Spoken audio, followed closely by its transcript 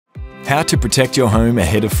How to protect your home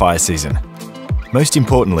ahead of fire season. Most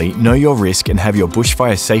importantly, know your risk and have your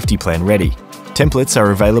bushfire safety plan ready. Templates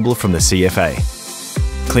are available from the CFA.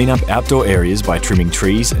 Clean up outdoor areas by trimming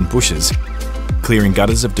trees and bushes, clearing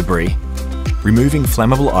gutters of debris, removing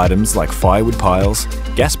flammable items like firewood piles,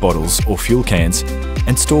 gas bottles or fuel cans,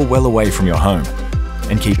 and store well away from your home.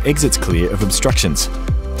 And keep exits clear of obstructions.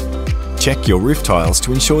 Check your roof tiles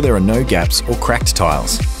to ensure there are no gaps or cracked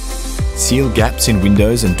tiles. Seal gaps in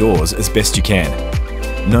windows and doors as best you can.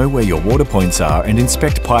 Know where your water points are and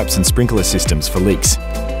inspect pipes and sprinkler systems for leaks.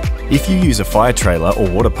 If you use a fire trailer or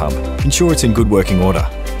water pump, ensure it's in good working order.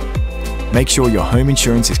 Make sure your home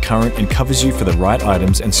insurance is current and covers you for the right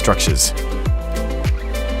items and structures.